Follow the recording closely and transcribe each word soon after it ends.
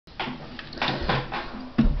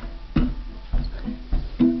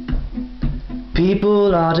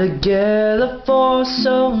People are together for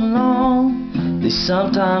so long, they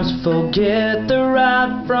sometimes forget the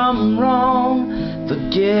right from wrong,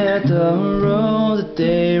 forget the road that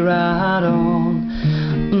they ride on.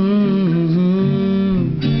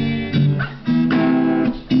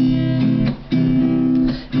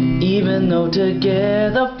 Even though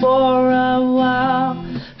together for a while,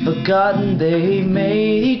 forgotten they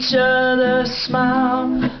made each other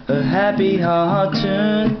smile. Her happy heart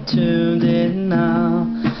turned to denial.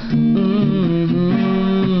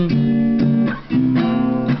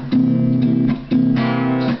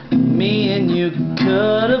 Me and you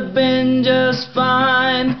could have been just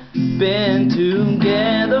fine, been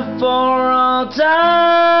together for all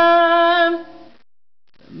time.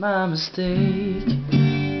 My mistake,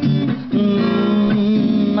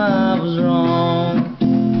 I was wrong.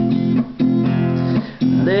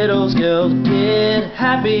 Little girls get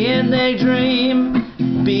happy and they dream,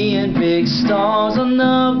 being big stars on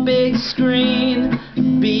the big screen,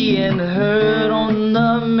 being heard on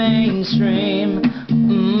the mainstream.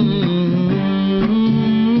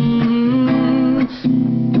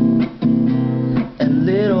 And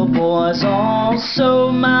little boys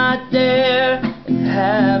also might dare and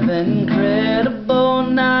have incredible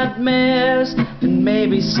nightmares, and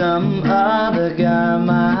maybe some other guy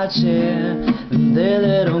might share their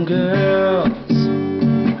little girls.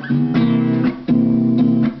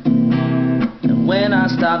 And when I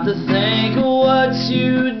stop to think of what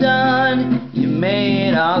you done, you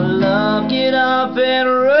made our love get up and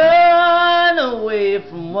run away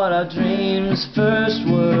from what our dreams first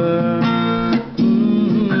were.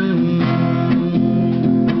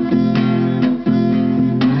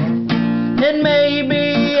 And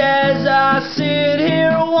maybe as I sit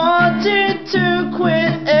here wanting to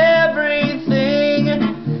quit everything,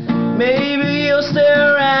 maybe you'll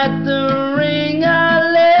stare at the ring I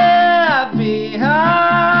left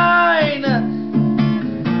behind.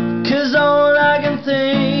 'Cause all I can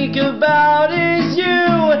think about is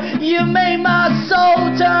you. You made my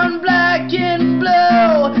soul turn black and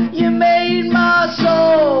blue. You made my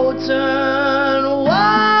soul turn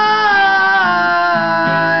white.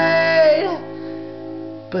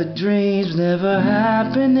 But dreams never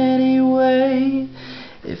happen anyway.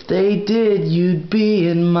 If they did, you'd be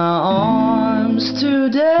in my arms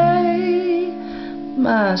today,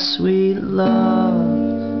 my sweet love.